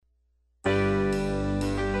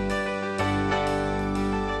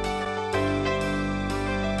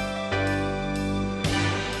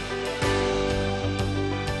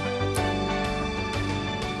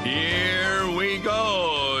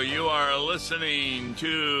listening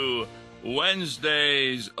to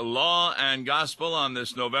Wednesday's Law and Gospel on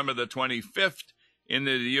this November the 25th in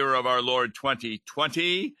the year of our Lord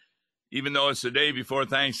 2020. Even though it's the day before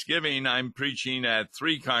Thanksgiving, I'm preaching at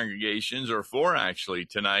 3 congregations, or 4 actually,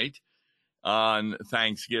 tonight on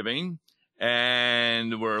Thanksgiving,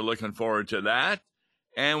 and we're looking forward to that.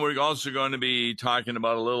 And we're also going to be talking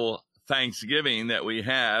about a little Thanksgiving that we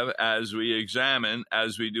have as we examine,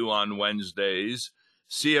 as we do on Wednesdays,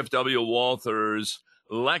 C.F.W. Walther's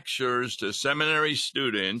lectures to seminary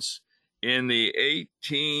students in the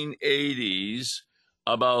 1880s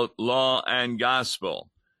about law and gospel.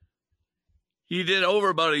 He did over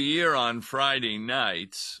about a year on Friday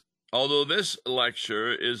nights, although this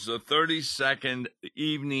lecture is the 32nd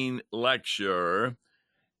evening lecture,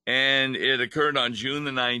 and it occurred on June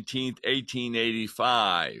the 19th,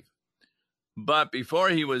 1885. But before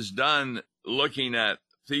he was done looking at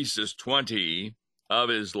Thesis 20 of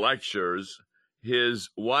his lectures, his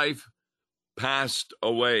wife passed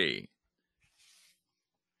away.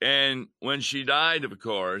 And when she died, of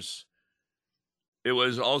course, it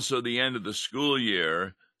was also the end of the school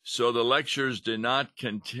year, so the lectures did not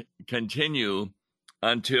continue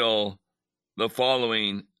until the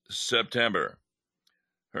following September.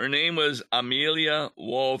 Her name was Amelia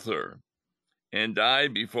Walther, and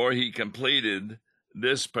died before he completed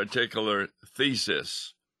this particular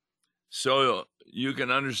thesis. So you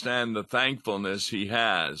can understand the thankfulness he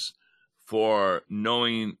has for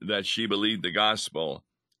knowing that she believed the gospel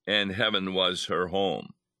and heaven was her home.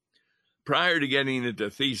 Prior to getting into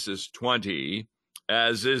Thesis 20,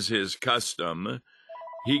 as is his custom,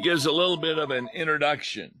 he gives a little bit of an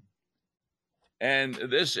introduction. And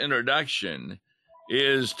this introduction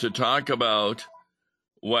is to talk about,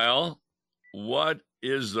 well, what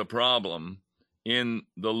is the problem in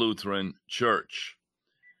the Lutheran Church?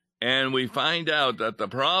 And we find out that the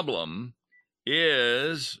problem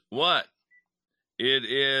is what? It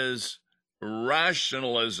is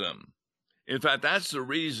rationalism. In fact, that's the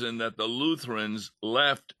reason that the Lutherans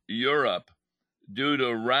left Europe, due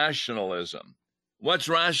to rationalism. What's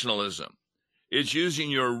rationalism? It's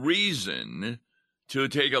using your reason to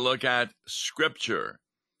take a look at Scripture.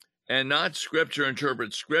 And not Scripture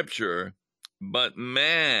interpret Scripture, but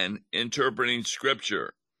man interpreting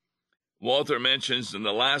Scripture. Walther mentions in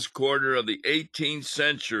the last quarter of the 18th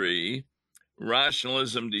century,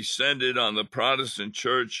 rationalism descended on the Protestant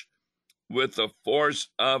church with the force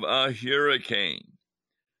of a hurricane.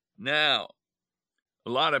 Now,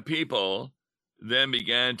 a lot of people then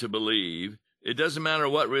began to believe it doesn't matter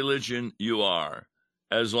what religion you are,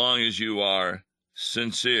 as long as you are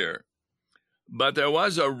sincere. But there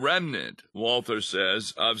was a remnant, Walther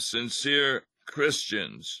says, of sincere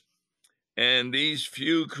Christians. And these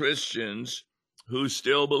few Christians who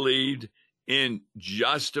still believed in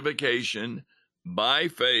justification by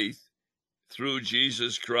faith through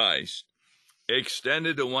Jesus Christ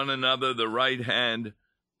extended to one another the right hand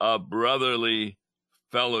of brotherly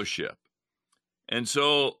fellowship. And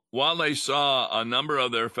so while they saw a number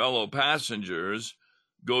of their fellow passengers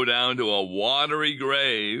go down to a watery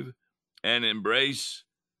grave and embrace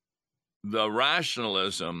the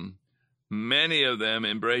rationalism, many of them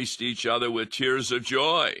embraced each other with tears of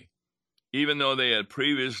joy, even though they had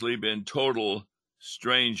previously been total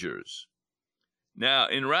strangers. Now,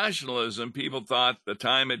 in rationalism, people thought the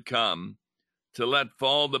time had come to let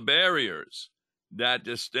fall the barriers that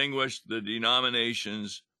distinguished the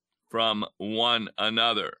denominations from one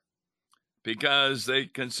another, because they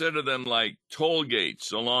consider them like toll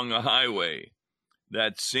gates along a highway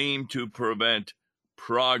that seem to prevent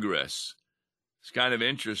progress. It's kind of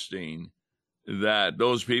interesting that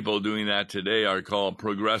those people doing that today are called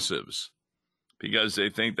progressives, because they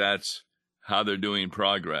think that's how they're doing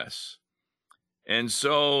progress. And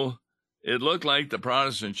so it looked like the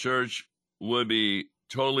Protestant church would be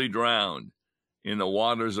totally drowned in the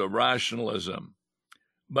waters of rationalism.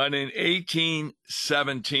 But in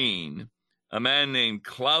 1817, a man named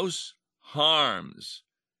Klaus Harms,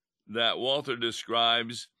 that Walther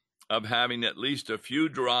describes of having at least a few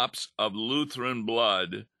drops of Lutheran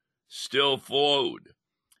blood, still flowed,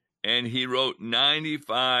 and he wrote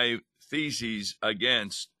 95 theses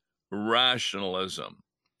against rationalism.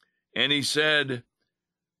 And he said,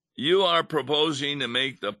 "You are proposing to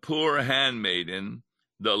make the poor handmaiden,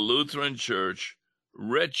 the Lutheran Church,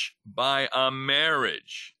 rich by a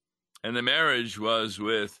marriage." And the marriage was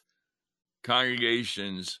with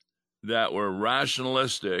congregations that were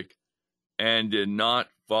rationalistic and did not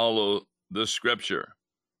follow the Scripture.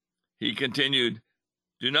 He continued,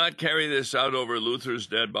 "Do not carry this out over Luther's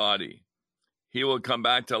dead body. He will come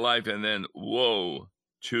back to life, and then woe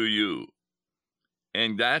to you."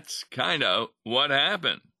 And that's kind of what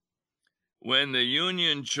happened. When the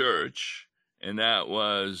Union Church, and that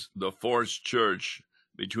was the forced church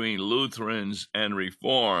between Lutherans and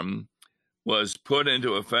Reform, was put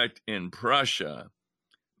into effect in Prussia,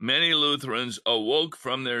 many Lutherans awoke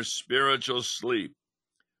from their spiritual sleep.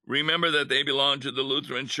 Remember that they belonged to the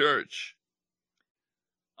Lutheran Church.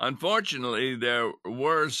 Unfortunately, there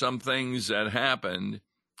were some things that happened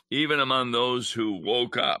even among those who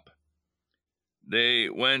woke up. They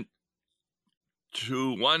went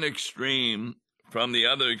to one extreme from the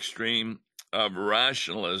other extreme of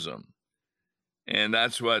rationalism. And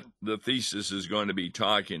that's what the thesis is going to be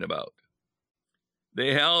talking about.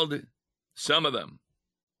 They held, some of them,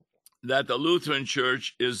 that the Lutheran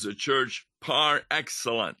Church is the church par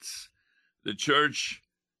excellence, the church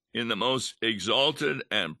in the most exalted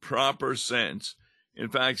and proper sense. In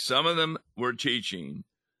fact, some of them were teaching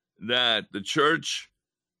that the church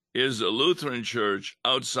is the Lutheran Church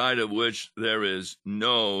outside of which there is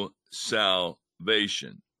no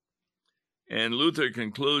salvation. And Luther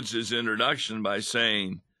concludes his introduction by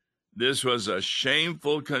saying, this was a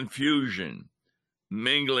shameful confusion,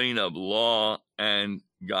 mingling of law and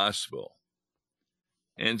gospel.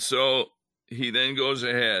 And so he then goes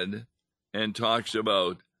ahead and talks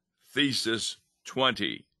about Thesis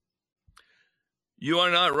 20. You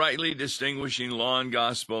are not rightly distinguishing law and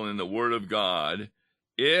gospel in the Word of God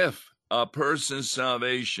if a person's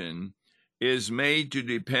salvation is made to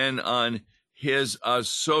depend on his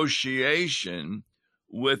association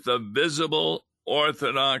with the visible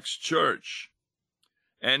Orthodox Church.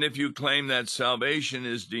 And if you claim that salvation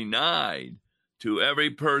is denied to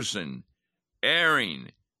every person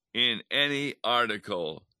erring in any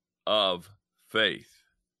article of faith.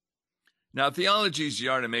 Now, theology is the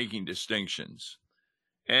art of making distinctions.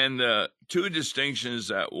 And the two distinctions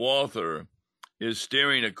that Walther is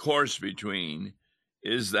steering a course between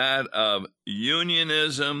is that of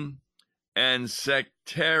unionism and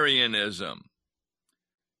sectarianism.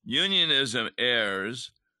 Unionism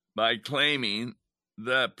errs by claiming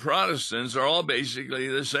that Protestants are all basically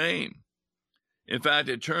the same. In fact,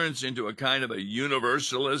 it turns into a kind of a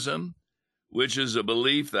universalism, which is a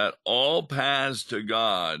belief that all paths to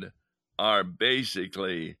God are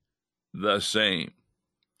basically the same.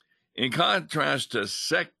 In contrast to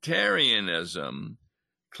sectarianism,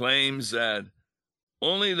 claims that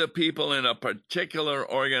only the people in a particular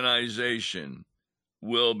organization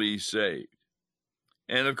will be saved.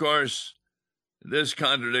 And of course, this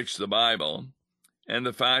contradicts the Bible and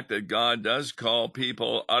the fact that God does call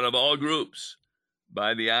people out of all groups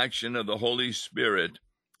by the action of the Holy Spirit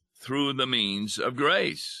through the means of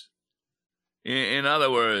grace. In other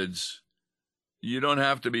words, you don't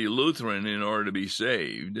have to be Lutheran in order to be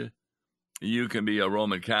saved. You can be a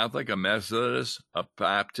Roman Catholic, a Methodist, a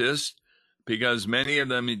Baptist, because many of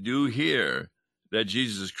them do hear that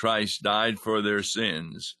Jesus Christ died for their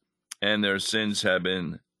sins and their sins have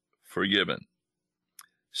been forgiven.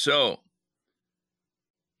 So,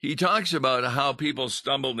 he talks about how people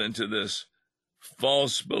stumbled into this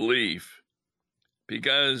false belief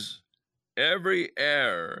because every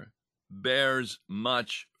error bears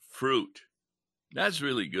much fruit. That's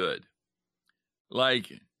really good.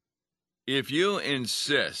 Like, if you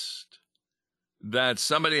insist that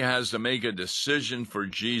somebody has to make a decision for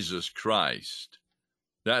Jesus Christ,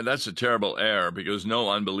 that's a terrible error because no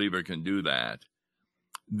unbeliever can do that.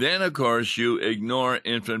 Then, of course, you ignore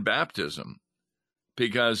infant baptism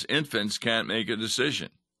because infants can't make a decision.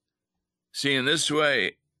 See, in this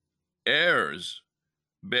way, errors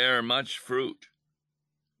bear much fruit.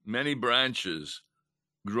 Many branches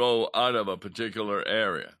grow out of a particular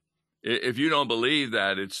area. If you don't believe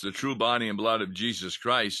that it's the true body and blood of Jesus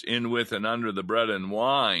Christ in, with, and under the bread and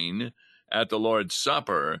wine at the Lord's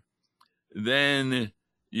Supper, then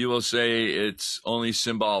you will say it's only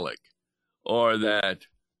symbolic, or that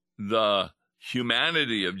the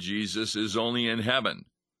humanity of Jesus is only in heaven,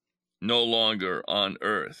 no longer on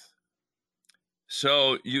earth.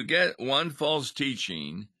 So you get one false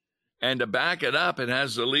teaching, and to back it up, it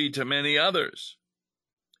has to lead to many others.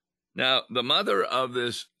 Now, the mother of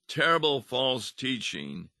this terrible false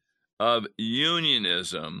teaching of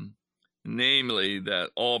unionism, namely that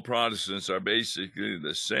all Protestants are basically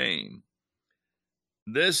the same,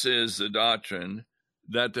 this is the doctrine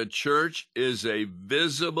that the church is a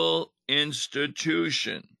visible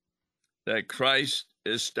institution that Christ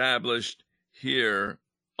established here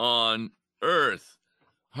on earth,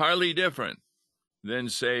 hardly different than,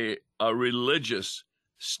 say, a religious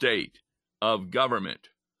state of government.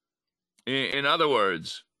 In other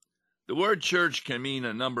words, the word church can mean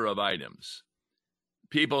a number of items.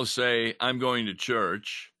 People say, I'm going to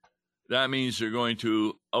church. that means they're going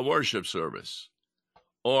to a worship service.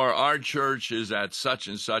 Or our church is at such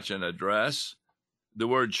and such an address. The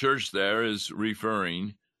word church there is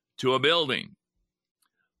referring to a building.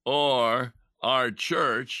 Or our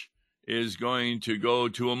church is going to go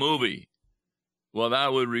to a movie. Well,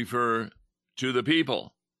 that would refer to the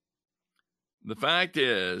people. The fact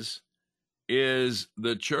is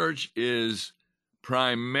the church is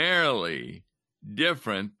primarily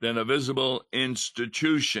different than a visible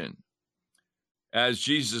institution. As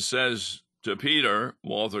Jesus says to Peter,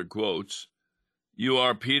 Walther quotes, "You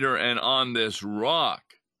are Peter, and on this rock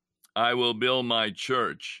I will build my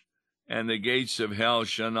church, and the gates of hell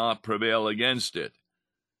shall not prevail against it."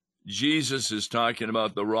 Jesus is talking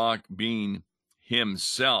about the rock being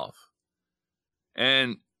himself.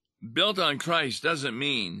 And built on Christ doesn't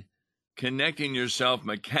mean connecting yourself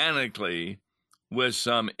mechanically with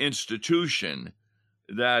some institution,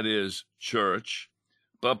 that is, church,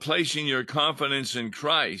 but placing your confidence in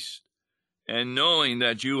Christ and knowing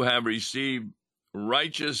that you have received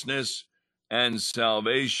righteousness and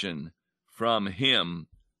salvation from him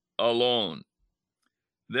alone.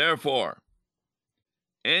 Therefore,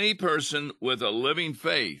 any person with a living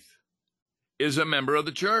faith is a member of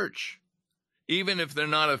the church, even if they're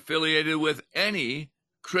not affiliated with any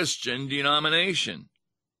Christian denomination.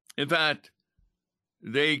 In fact,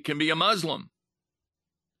 they can be a Muslim.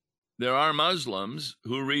 There are Muslims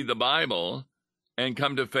who read the Bible and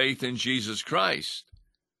come to faith in Jesus Christ.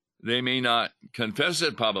 They may not confess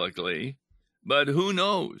it publicly, but who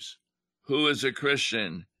knows who is a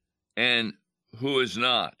Christian and who is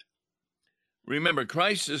not? Remember,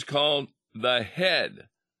 Christ is called the head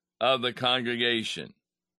of the congregation.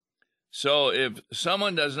 So if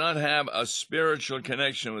someone does not have a spiritual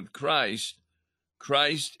connection with Christ,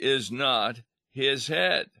 Christ is not his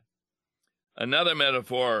head. Another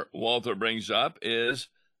metaphor Walther brings up is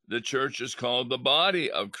the church is called the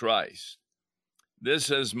body of Christ. This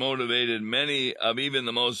has motivated many of even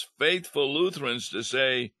the most faithful Lutherans to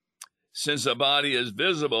say, since a body is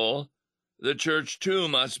visible, the church too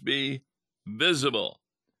must be visible.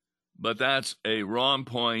 But that's a wrong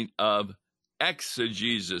point of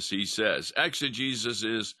exegesis, he says. Exegesis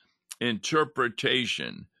is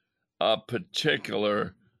interpretation of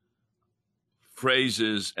particular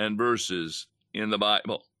phrases and verses in the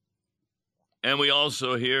Bible. And we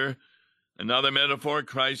also hear another metaphor.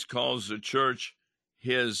 Christ calls the church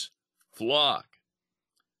his flock.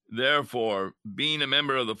 Therefore, being a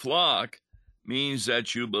member of the flock means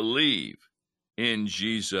that you believe in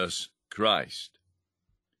Jesus Christ.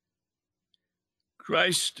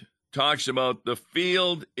 Christ talks about the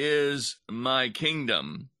field is my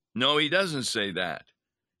kingdom. No, he doesn't say that.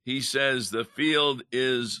 He says the field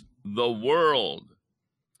is the world.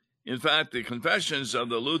 In fact, the confessions of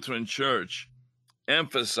the Lutheran Church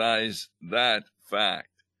emphasize that fact.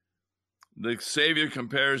 The Savior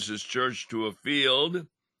compares his church to a field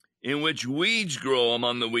in which weeds grow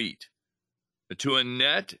among the wheat, to a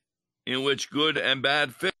net in which good and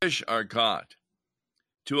bad fish are caught,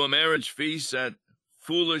 to a marriage feast that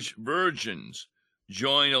foolish virgins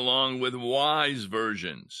join along with wise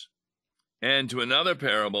virgins, and to another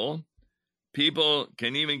parable, people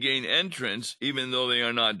can even gain entrance even though they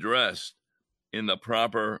are not dressed in the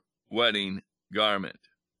proper wedding garment.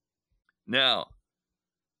 Now,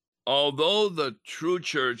 although the true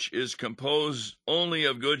church is composed only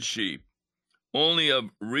of good sheep, only of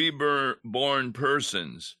reborn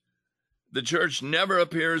persons, the church never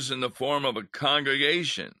appears in the form of a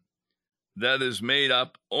congregation that is made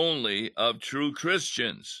up only of true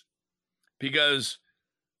Christians, because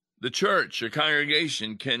the church, a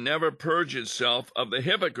congregation, can never purge itself of the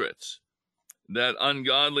hypocrites that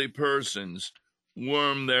ungodly persons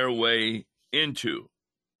worm their way into.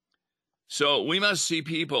 So we must see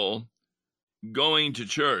people going to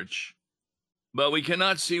church, but we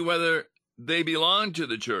cannot see whether they belong to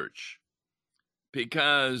the church,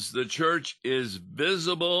 because the church is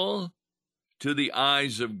visible to the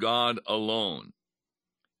eyes of God alone.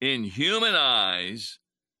 In human eyes,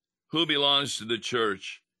 who belongs to the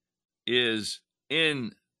church is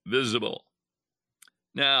invisible.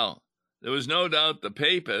 Now, there was no doubt the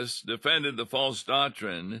papists defended the false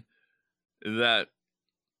doctrine that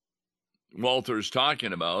Walther's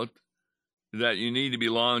talking about, that you need to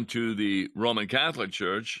belong to the Roman Catholic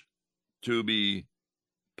Church to be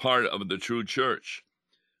part of the true church.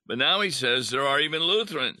 But now he says there are even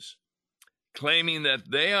Lutherans claiming that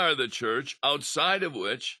they are the church outside of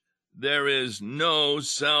which there is no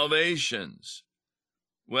salvations.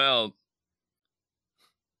 Well,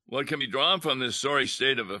 what can be drawn from this sorry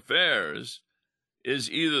state of affairs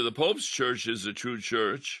is either the Pope's church is the true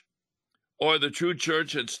church, or the true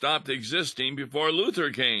church had stopped existing before Luther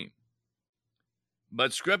came.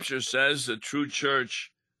 But Scripture says the true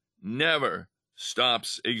church never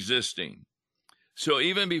stops existing. So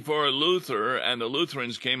even before Luther and the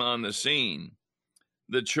Lutherans came on the scene,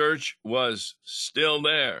 the church was still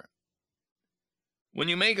there. When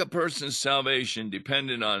you make a person's salvation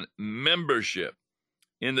dependent on membership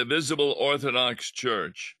in the visible Orthodox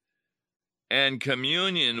Church and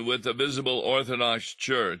communion with the visible Orthodox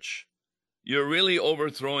Church, you're really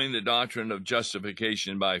overthrowing the doctrine of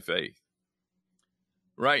justification by faith.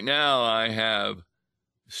 Right now, I have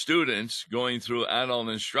students going through adult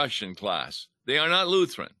instruction class. They are not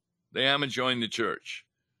Lutheran. They haven't joined the church.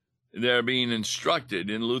 They're being instructed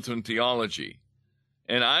in Lutheran theology.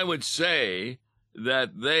 And I would say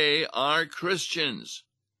that they are Christians.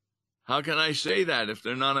 How can I say that if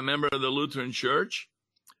they're not a member of the Lutheran Church?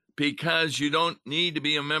 Because you don't need to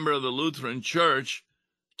be a member of the Lutheran Church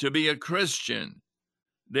to be a Christian.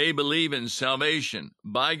 They believe in salvation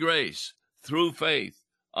by grace, through faith,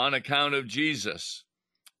 on account of Jesus.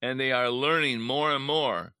 And they are learning more and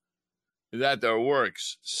more that their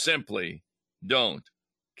works simply don't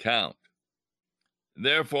count.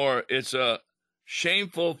 Therefore, it's a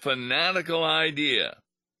shameful, fanatical idea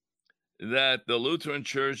that the Lutheran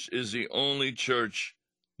Church is the only church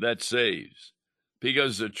that saves,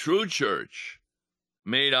 because the true church,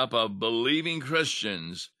 made up of believing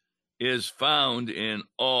Christians, is found in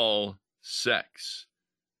all sects,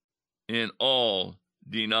 in all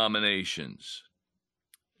denominations.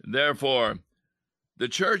 Therefore, the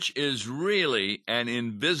church is really an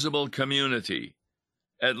invisible community,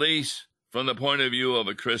 at least from the point of view of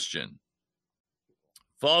a Christian.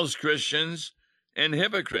 False Christians and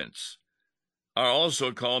hypocrites are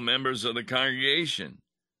also called members of the congregation,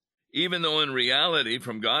 even though in reality,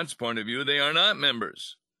 from God's point of view, they are not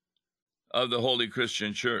members of the Holy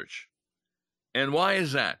Christian Church. And why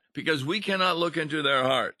is that? Because we cannot look into their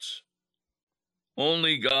hearts.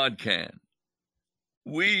 Only God can.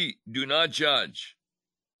 We do not judge,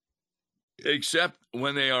 except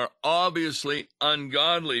when they are obviously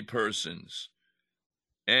ungodly persons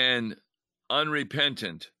and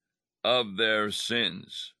unrepentant of their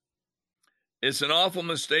sins. It's an awful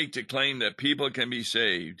mistake to claim that people can be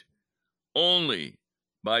saved only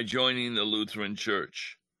by joining the Lutheran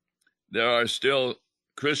Church. There are still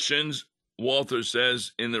Christians, Walther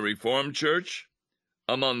says, in the Reformed Church,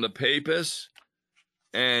 among the Papists,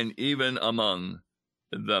 and even among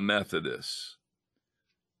the Methodists.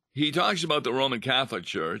 He talks about the Roman Catholic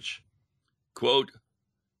Church, quote,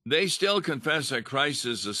 "They still confess that Christ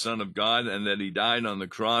is the Son of God and that he died on the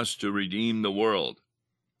cross to redeem the world.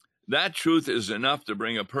 That truth is enough to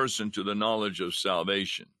bring a person to the knowledge of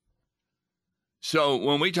salvation." So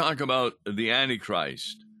when we talk about the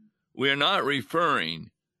Antichrist, we are not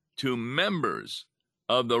referring to members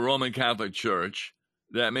of the Roman Catholic Church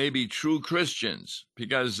that may be true Christians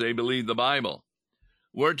because they believe the Bible.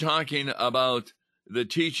 We're talking about the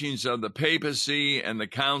teachings of the papacy and the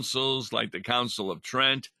councils, like the Council of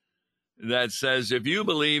Trent, that says if you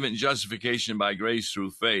believe in justification by grace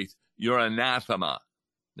through faith, you're anathema.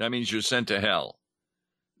 That means you're sent to hell.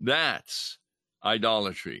 That's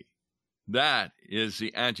idolatry. That is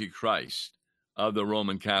the Antichrist of the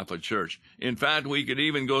Roman Catholic Church. In fact, we could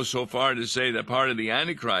even go so far to say that part of the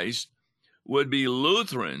Antichrist would be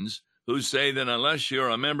Lutherans who say that unless you're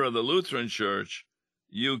a member of the Lutheran Church,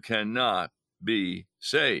 you cannot be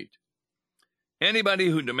saved. Anybody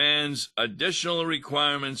who demands additional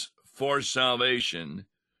requirements for salvation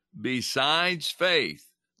besides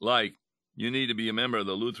faith, like you need to be a member of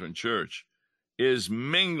the Lutheran Church, is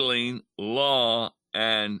mingling law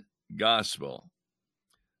and gospel.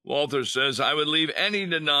 Walther says, "I would leave any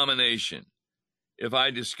denomination if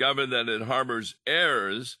I discover that it harbors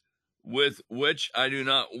errors with which I do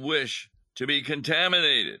not wish to be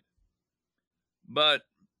contaminated." But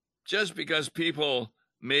just because people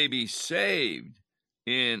may be saved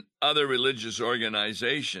in other religious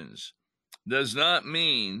organizations does not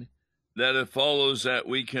mean that it follows that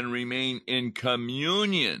we can remain in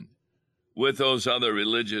communion with those other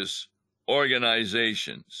religious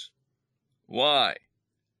organizations. Why?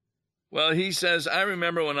 Well, he says, "I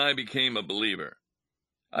remember when I became a believer.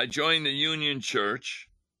 I joined the Union Church,"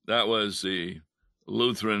 that was the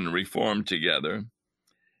Lutheran Reformed together,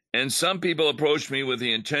 "and some people approached me with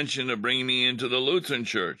the intention of bringing me into the Lutheran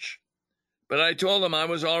Church. But I told them I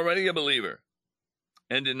was already a believer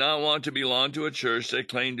and did not want to belong to a church that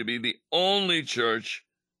claimed to be the only church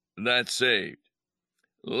that saved.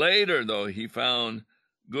 Later, though, he found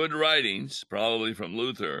good writings, probably from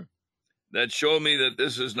Luther, that showed me that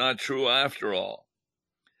this is not true after all.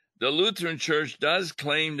 The Lutheran Church does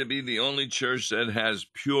claim to be the only church that has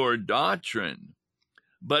pure doctrine,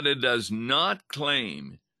 but it does not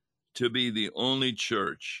claim to be the only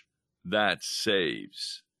church that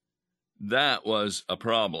saves. That was a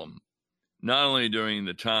problem, not only during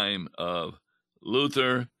the time of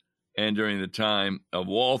Luther and during the time of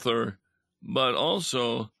Walther, but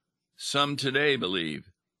also some today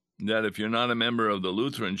believe that if you're not a member of the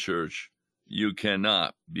Lutheran Church, you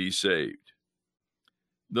cannot be saved.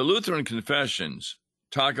 The Lutheran confessions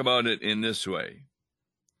talk about it in this way.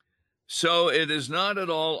 So it is not at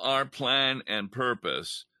all our plan and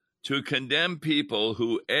purpose to condemn people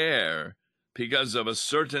who err because of a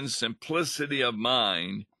certain simplicity of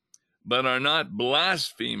mind, but are not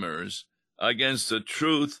blasphemers against the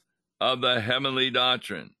truth of the heavenly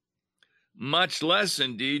doctrine. Much less,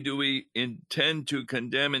 indeed, do we intend to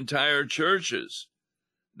condemn entire churches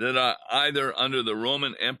that are either under the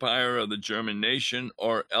Roman Empire of the German nation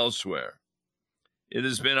or elsewhere. It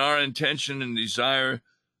has been our intention and desire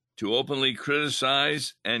to openly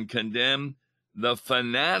criticize and condemn the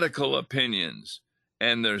fanatical opinions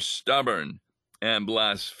and their stubborn and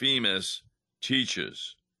blasphemous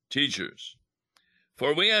teachers.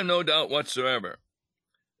 For we have no doubt whatsoever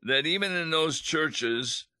that even in those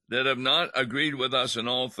churches that have not agreed with us in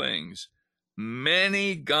all things,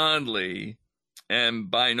 many godly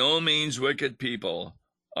and by no means wicked people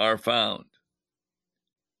are found.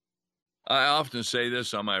 I often say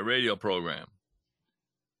this on my radio program,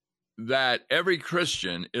 that every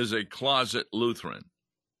Christian is a closet Lutheran.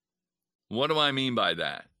 What do I mean by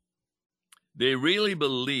that? They really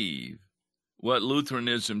believe what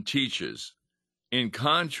Lutheranism teaches, in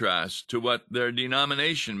contrast to what their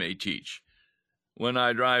denomination may teach. When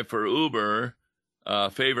I drive for Uber, a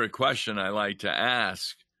favorite question I like to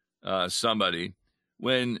ask somebody,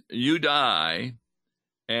 when you die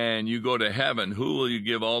and you go to heaven, who will you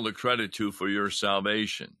give all the credit to for your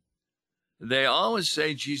salvation? They always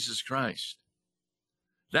say Jesus Christ.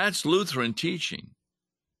 That's Lutheran teaching.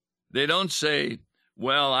 They don't say,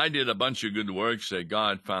 well, I did a bunch of good works that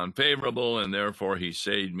God found favorable and therefore he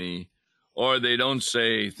saved me. Or they don't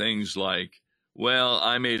say things like, well,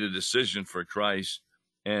 I made a decision for Christ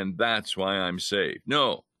and that's why I'm saved.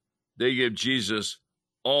 No, they give Jesus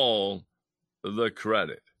all the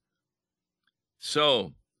credit.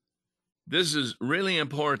 So this is really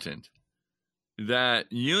important, that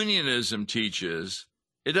unionism teaches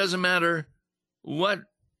it doesn't matter what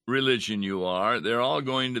religion you are, they're all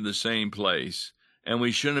going to the same place, and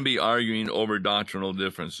we shouldn't be arguing over doctrinal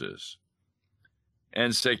differences.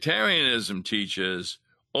 And sectarianism teaches,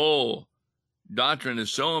 doctrine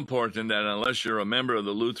is so important that unless you're a member of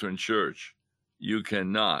the Lutheran Church, you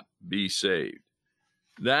cannot be saved.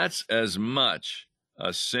 That's as much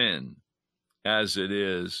a sin as it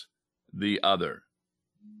is the other.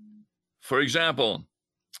 For example,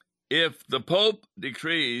 if the Pope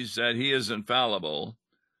decrees that he is infallible,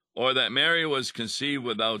 or that Mary was conceived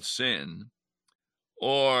without sin,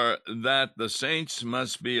 or that the saints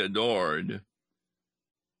must be adored,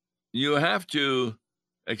 you have to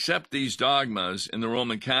accept these dogmas in the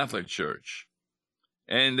Roman Catholic Church.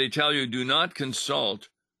 And they tell you, do not consult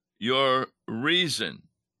your reason.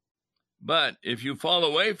 But if you fall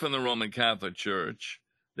away from the Roman Catholic Church,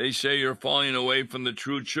 they say you're falling away from the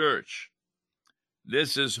true church.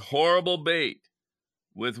 This is horrible bait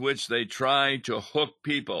with which they try to hook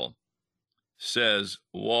people, says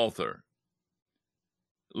Walther.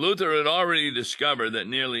 Luther had already discovered that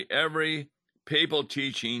nearly every papal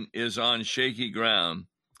teaching is on shaky ground,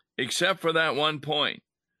 except for that one point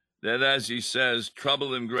that, as he says,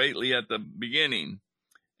 troubled him greatly at the beginning,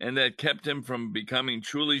 and that kept him from becoming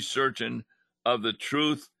truly certain of the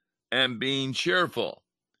truth and being cheerful.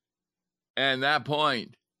 And that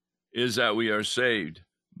point is that we are saved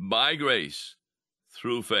by grace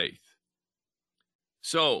through faith.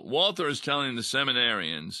 So Walther is telling the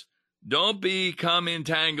seminarians, don't become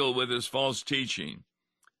entangled with this false teaching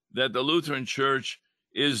that the Lutheran Church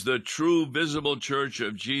is the true visible church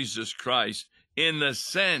of Jesus Christ, in the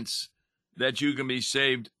sense that you can be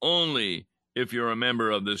saved only if you're a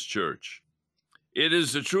member of this church. It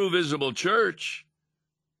is the true visible church,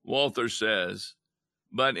 Walther says,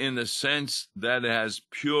 but in the sense that it has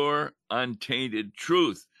pure, untainted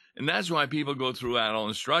truth. And that's why people go through adult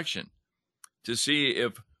instruction, to see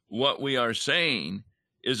if what we are saying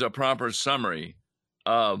is a proper summary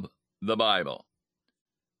of the Bible.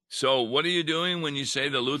 So what are you doing when you say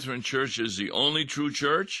the Lutheran Church is the only true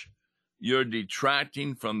church? You're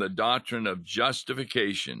detracting from the doctrine of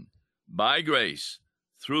justification by grace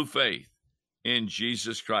through faith in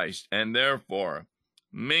Jesus Christ, and therefore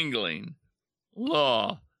mingling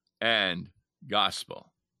law and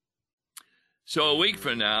gospel. So a week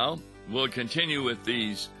from now, we'll continue with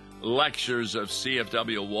these lectures of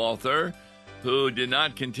C.F.W. Walther, who did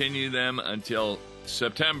not continue them until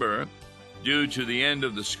September due to the end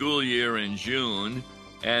of the school year in June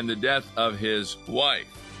and the death of his wife.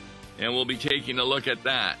 And we'll be taking a look at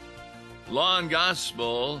that. Law and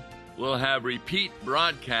Gospel will have repeat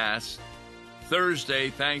broadcasts Thursday,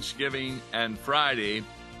 Thanksgiving, and Friday.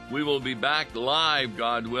 We will be back live,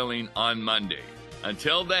 God willing, on Monday.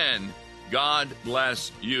 Until then, God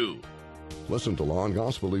bless you. Listen to Law and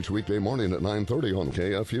Gospel each weekday morning at 9:30 on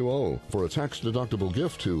KFUO. For a tax-deductible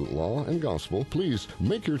gift to Law and Gospel, please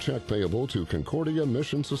make your check payable to Concordia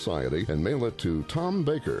Mission Society and mail it to Tom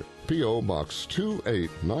Baker, P.O. Box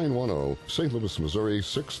 28910, St. Louis, Missouri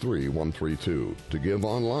 63132. To give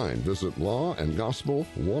online, visit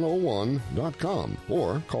lawandgospel101.com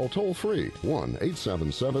or call toll-free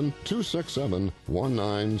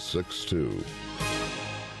 1-877-267-1962.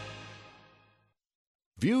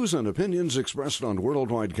 Views and opinions expressed on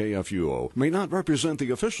Worldwide KFUO may not represent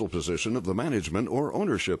the official position of the management or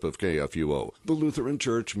ownership of KFUO, the Lutheran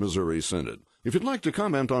Church Missouri Synod. If you'd like to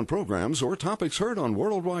comment on programs or topics heard on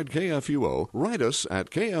Worldwide KFUO, write us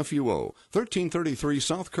at KFUO, 1333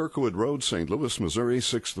 South Kirkwood Road, St. Louis, Missouri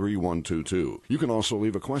 63122. You can also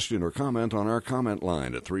leave a question or comment on our comment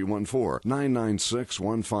line at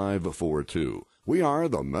 314-996-1542. We are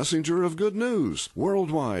the messenger of good news,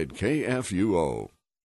 Worldwide KFUO.